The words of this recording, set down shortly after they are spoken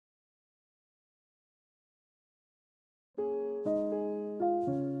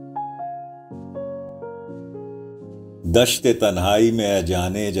दश्त तन्हाई में है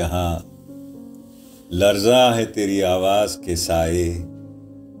जाने जहां, लर्जा है तेरी आवाज के साए,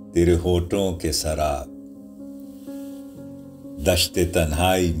 तेरे होठों के शराब। दश्त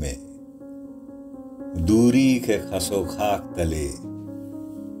तन्हाई में दूरी के खसो खाक तले,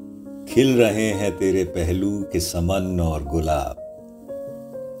 खिल रहे हैं तेरे पहलू के समन और गुलाब।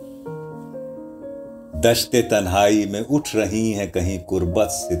 दश्त तन्हाई में उठ रही है कहीं कुर्बत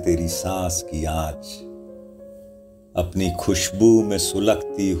से तेरी सांस की आंच, अपनी खुशबू में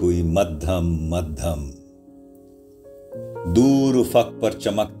सुलगती हुई मध्यम मध्यम। दूर उफक पर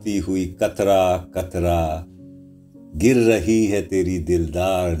चमकती हुई कतरा कतरा, गिर रही है तेरी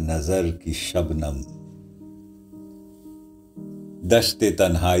दिलदार नजर की शबनम। दश्त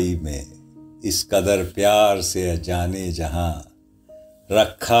तन्हाई में इस कदर प्यार से जाने जहां,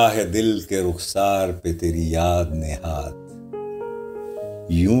 रखा है दिल के रुखसार पे तेरी याद ने हाथ।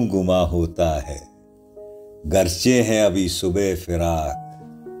 यूं गुमा होता है गरचे हैं अभी सुबह फिराक,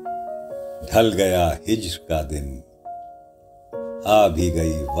 ढल गया हिज्र का दिन, आ भी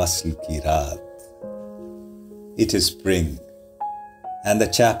गई वस्ल की रात। It is spring, and the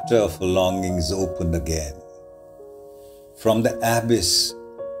chapter of longings opened again. From the abyss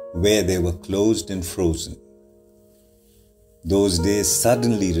where they were closed and frozen, those days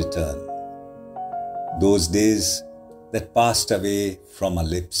suddenly return, those days that passed away from our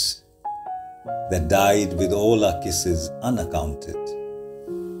lips, that died with all our kisses unaccounted.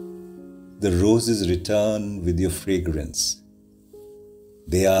 The roses return with your fragrance.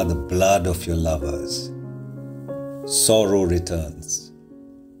 They are the blood of your lovers. Sorrow returns.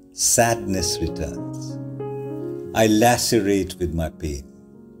 Sadness returns. I lacerate with my pain.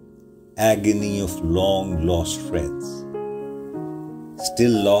 Agony of long lost friends.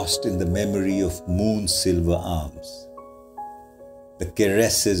 Still lost in the memory of moon's silver arms. The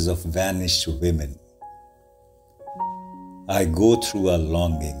caresses of vanished women. I go through a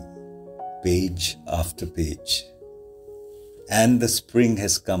longing, page after page. And the spring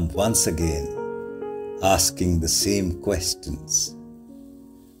has come once again, asking the same questions,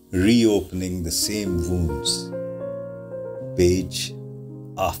 reopening the same wounds, page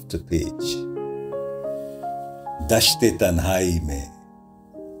after page. दश्त तन्हाई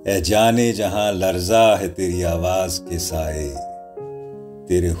में ए जाने जहां, लर्जा है तेरी आवाज के साए,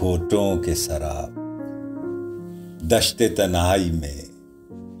 तेरे होठों के शराब। दश्त तन्हाई में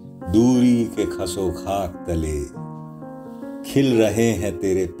दूरी के खसो खाक तले, खिल रहे हैं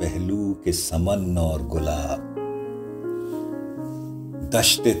तेरे पहलू के समन और गुलाब।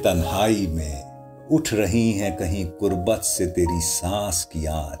 दश्त तन्हाई में उठ रही हैं कहीं कुर्बत से तेरी सांस की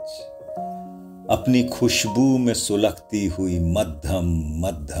आंच, अपनी खुशबू में सुलगती हुई मध्यम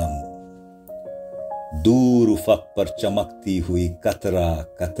मध्यम। दूर उफक पर चमकती हुई कतरा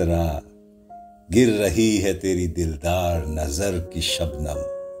कतरा, गिर रही है तेरी दिलदार नजर की शबनम।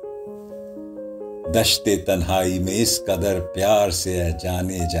 दश्त तन्हाई में इस कदर प्यार से है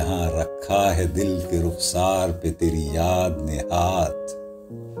जाने जहां, रखा है दिल के रुखसार पे तेरी याद ने हाथ।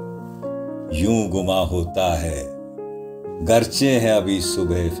 यूं गुमा होता है गरचे हैं अभी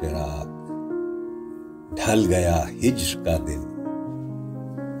सुबह फिराक, ढल गया हिज्र का दिन,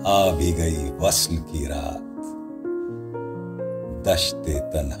 आ भी गई वस्ल की रात। दश्त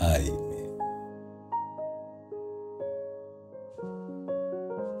तन्हाई।